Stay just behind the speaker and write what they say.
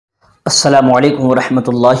अस्सलामुअलैकुम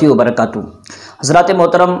warahmatullahi wabarakatuh। हज़रात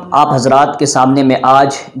मोहतरम, आप हज़रात के सामने मैं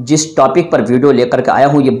आज जिस टॉपिक पर वीडियो लेकर के आया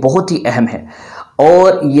हूँ ये बहुत ही अहम है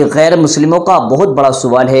और ये गैर मुस्लिमों का बहुत बड़ा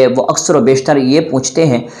सवाल है। वो अक्सर व बेशतर ये पूछते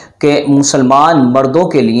हैं कि मुसलमान मर्दों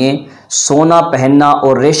के लिए सोना पहनना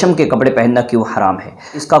और रेशम के कपड़े पहनना क्यों हराम है।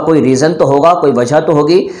 इसका कोई रीज़न तो होगा, कोई वजह तो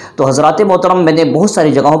होगी। तो हज़रात मोहतरम, मैंने बहुत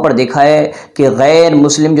सारी जगहों पर देखा है कि गैर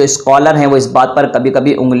मुस्लिम जो स्कॉलर हैं वो इस बात पर कभी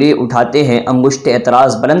कभी उंगली उठाते हैं, अंगुश्त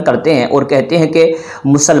एतराज़ बुलंद करते हैं और कहते हैं कि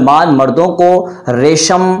मुसलमान मर्दों को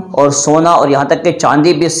रेशम और सोना और यहाँ तक कि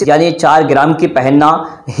चांदी भी यानी 4 ग्राम की पहनना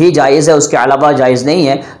ही जायज़ है, उसके अलावा जायज़ नहीं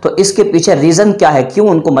है। तो इसके पीछे रीज़न क्या है, क्यों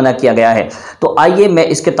उनको मना किया गया है? तो आइए मैं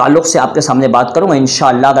इसके ताल्लुक़ से आपके सामने बात करूँगा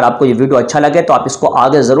इंशाअल्लाह। अगर आपको ये वीडियो अच्छा लगे तो आप इसको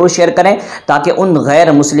आगे ज़रूर शेयर करें ताकि उन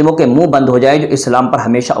गैर मुस्लिमों के मुंह बंद हो जाए जो इस्लाम पर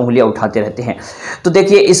हमेशा उंगलियां उठाते रहते हैं। तो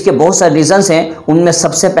देखिए, इसके बहुत सारे रीज़न्स हैं। उनमें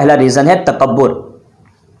सबसे पहला रीज़न है तकब्बुर।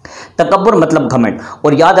 तकब्बुर मतलब घमंड।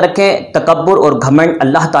 और याद रखें, तकब्बुर और घमंड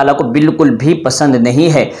अल्लाह ताला को बिल्कुल भी पसंद नहीं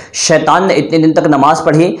है। शैतान ने इतने दिन तक नमाज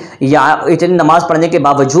पढ़ी, या इतनी नमाज पढ़ने के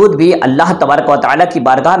बावजूद भी अल्लाह तबारक व तआला की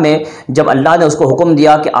बारगाह में जब अल्लाह ने उसको हुक्म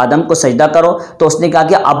दिया कि आदम को सजदा करो, तो उसने कहा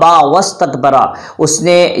कि अबा वस्तकबरा,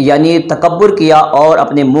 उसने यानी तकब्बुर किया और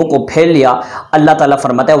अपने मुंह को फैल लिया। अल्लाह ताला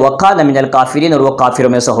फरमाता है वकान मिनल काफिरीन, और वो काफिरों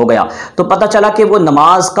में से हो गया। तो पता चला कि वो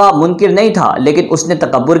नमाज का मुनकिर नहीं था, लेकिन उसने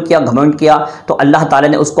तकब्बुर किया, घमंड किया, तो अल्लाह ताला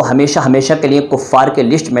ने उसको हमेशा के लिए कुफ्फार के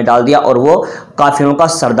लिस्ट में डाल दिया और वो काफिरों का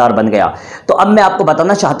सरदार बन गया। तो अब मैं आपको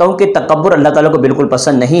बताना चाहता हूं कि तकब्बुर अल्लाह ताला को बिल्कुल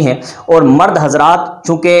पसंद नहीं है। और मर्द हजरात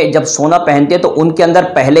चूंकि जब सोना पहनते हैं तो उनके अंदर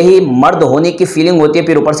पहले ही मर्द होने की फीलिंग होती है,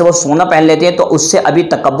 फिर ऊपर से वो सोना पहन लेते हैं तो उससे अभी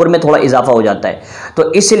तकब्बुर में थोड़ा इजाफा हो जाता है।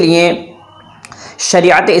 तो इसलिए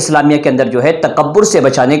शरीयत इस्लामिया के अंदर जो है तकब्बुर से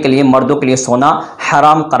बचाने के लिए मर्दों के लिए सोना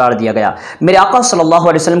हराम करार दिया गया। मेरे आका सल्लल्लाहु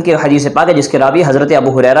अलैहि वसल्लम की हदीस पाक है जिसके रावी हज़रत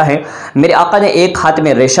अबू हुरैरा है। मेरे आका ने एक हाथ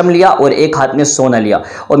में रेशम लिया और एक हाथ में सोना लिया,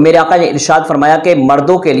 और मेरे आका ने इरशाद फरमाया कि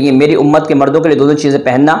मर्दों के लिए, मेरी उम्मत के मर्दों के लिए दोनों चीज़ें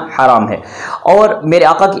पहनना हराम है। और मेरे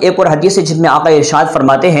आका की एक और हदीस है जिसमें आका इरशाद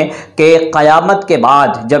फरमाते हैं कि क़यामत के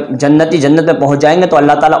बाद जब जन्नती जन्नत में पहुँच जाएंगे तो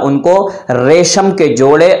अल्लाह ताला उनको रेशम के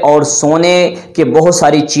जोड़े और सोने की बहुत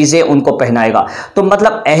सारी चीज़ें उनको पहनाएगा। तो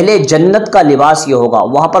मतलब अहले जन्नत का लिबास ये होगा,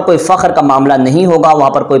 वहां पर कोई फख्र का मामला नहीं होगा, वहां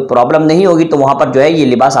पर कोई प्रॉब्लम नहीं होगी, तो वहां पर जो है ये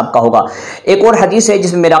लिबास आपका होगा। एक और हदीस है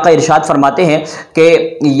जिसमें मेरे आका इरशाद फरमाते हैं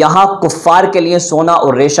कि यहाँ कुफ्फार के लिए सोना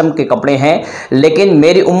और रेशम के कपड़े हैं, लेकिन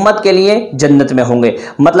मेरी उम्मत के लिए जन्नत में होंगे।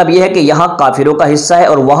 मतलब यह है कि यहाँ काफिरों का हिस्सा है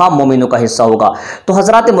और वहां मोमिनों का हिस्सा होगा। तो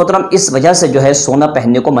हजरात मोहतरम, इस वजह से जो है सोना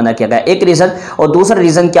पहनने को मना किया गया, एक रीजन। और दूसरा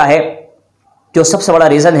रीजन क्या है, जो सबसे बड़ा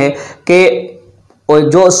रीजन है कि और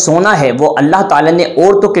जो सोना है वो अल्लाह ताला ने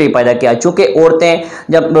औरतों के लिए पैदा किया। चूँकि औरतें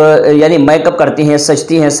जब यानी मेकअप करती हैं,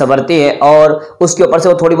 सजती हैं, संवरती हैं और उसके ऊपर से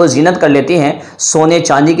वो थोड़ी बहुत जीनत कर लेती हैं सोने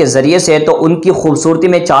चांदी के ज़रिए से, तो उनकी खूबसूरती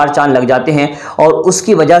में 4 चांद लग जाते हैं। और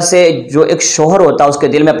उसकी वजह से जो एक शोहर होता है उसके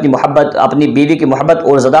दिल में अपनी मोहब्बत, अपनी बीवी की मोहब्बत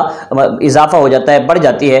और ज़्यादा इजाफा हो जाता है, बढ़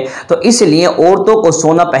जाती है। तो इसलिए औरतों को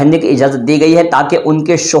सोना पहनने की इजाज़त दी गई है ताकि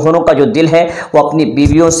उनके शोहरों का जो दिल है वो अपनी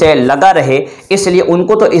बीवियों से लगा रहे। इसलिए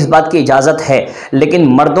उनको तो इस बात की इजाज़त है, लेकिन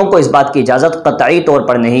मर्दों को इस बात की इजाज़त कतई तौर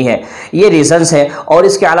पर नहीं है। ये रीज़न्स है। और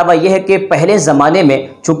इसके अलावा ये है कि पहले ज़माने में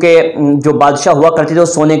चूँकि जो बादशाह हुआ करते थे वो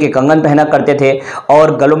सोने के कंगन पहना करते थे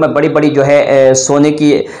और गलों में बड़ी बड़ी जो है सोने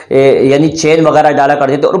की यानी चेन वगैरह डाला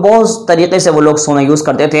करते थे और बहुत तरीके से वो लोग सोना यूज़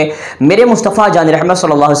करते थे। मेरे मुस्तफ़ा जान रहमत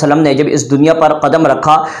सल्लल्लाहु अलैहि वसल्लम ने जब इस दुनिया पर कदम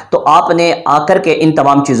रखा तो आपने आकर के इन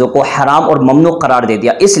तमाम चीज़ों को हराम और ममनू करार दे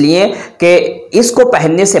दिया, इसलिए कि इसको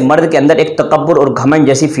पहनने से मर्द के अंदर एक तकब्बुर और घमंड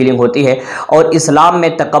जैसी फीलिंग होती है। और इस्लाम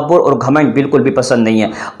में तकब्बुर और घमंड बिल्कुल भी पसंद नहीं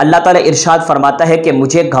है। अल्लाह ताला इरशाद फरमाता है कि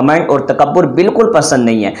मुझे घमंड और तकब्बुर बिल्कुल पसंद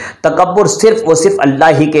नहीं है। तकब्बुर सिर्फ और सिर्फ अल्लाह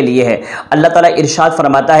ही के लिए है। अल्लाह ताला इरशाद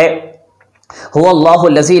फरमाता है हुवल्लाहु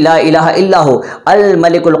लज़ी ला इलाहा इल्ला हु अल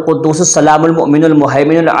मलिकुल कुद्दूसुस सलामुल मुमिनुल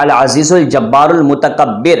मुहैमिनुल अल अज़ीज़ुल जब्बारुल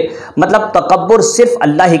मुतकब्बिर। मतलब तकब्बुर सिर्फ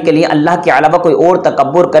अल्लाह ही के लिए, अल्लाह के अलावा कोई और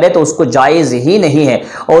तकब्बुर करे तो उसको जायज़ ही नहीं है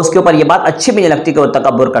और उसके ऊपर यह बात अच्छी भी नहीं लगती कि वो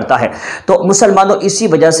तकब्बुर करता है। तो मुसलमानों, इसी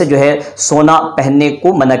वजह से जो है सोना पहनने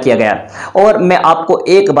को मना किया गया। और मैं आपको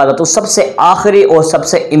एक बात बताऊँ, सबसे आखिरी और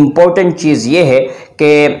सबसे इम्पोर्टेंट चीज़ ये है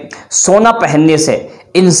कि सोना पहनने से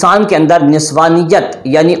इंसान के अंदर निस्वानियत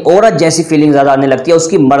यानी औरत जैसी फीलिंग ज़्यादा आने लगती है,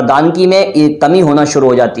 उसकी मर्दानगी में कमी होना शुरू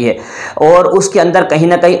हो जाती है और उसके अंदर कहीं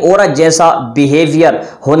ना कहीं औरत जैसा बिहेवियर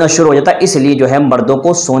होना शुरू हो जाता है। इसलिए जो है मर्दों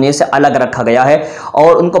को सोने से अलग रखा गया है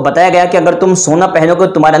और उनको बताया गया कि अगर तुम सोना पहनोगे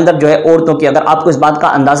तो तुम्हारे अंदर जो है औरतों की, अगर आपको इस बात का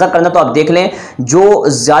अंदाज़ा करना तो आप देख लें, जो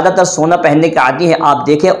ज़्यादातर सोना पहनने के आदी हैं आप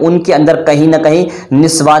देखें उनके अंदर कहीं ना कहीं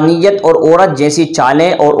निस्वानियत और औरत जैसी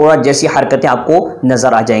चालें और औरत जैसी हरकतें आपको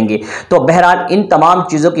नज़र आ जाएंगी। तो बहरहाल इन तमाम तमाम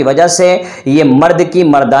चीज़ों की वजह से ये मर्द की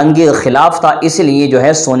मर्दानगी के खिलाफ था, इसलिए जो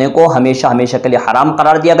है सोने को हमेशा हमेशा के लिए हराम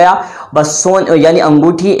करार दिया गया। बस यानी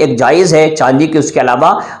अंगूठी एक जायज़ है चांदी की, उसके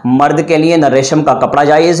अलावा मर्द के लिए न रेशम का कपड़ा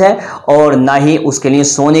जायज़ है और ना ही उसके लिए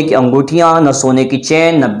सोने की अंगूठियाँ, न सोने की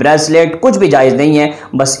चेन, न ब्रेसलेट, कुछ भी जायज़ नहीं है,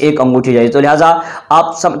 बस एक अंगूठी जायज़। तो लिहाजा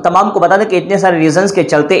आप तमाम को बता दें कि इतने सारे रीजंस के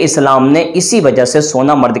चलते इस्लाम ने इसी वजह से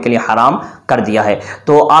सोना मर्द के लिए हराम कर दिया है।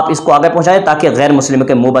 तो आप इसको आगे पहुंचाएं ताकि गैर मुस्लिम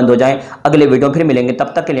के मुंह बंद हो जाएं। अगले वीडियो फिर मिलेंगे,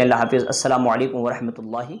 तब तक के लिए अल्लाह हाफिज़। अस्सलामु अलैकुम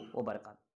वरहमतुल्लाहि वबरकातुहू।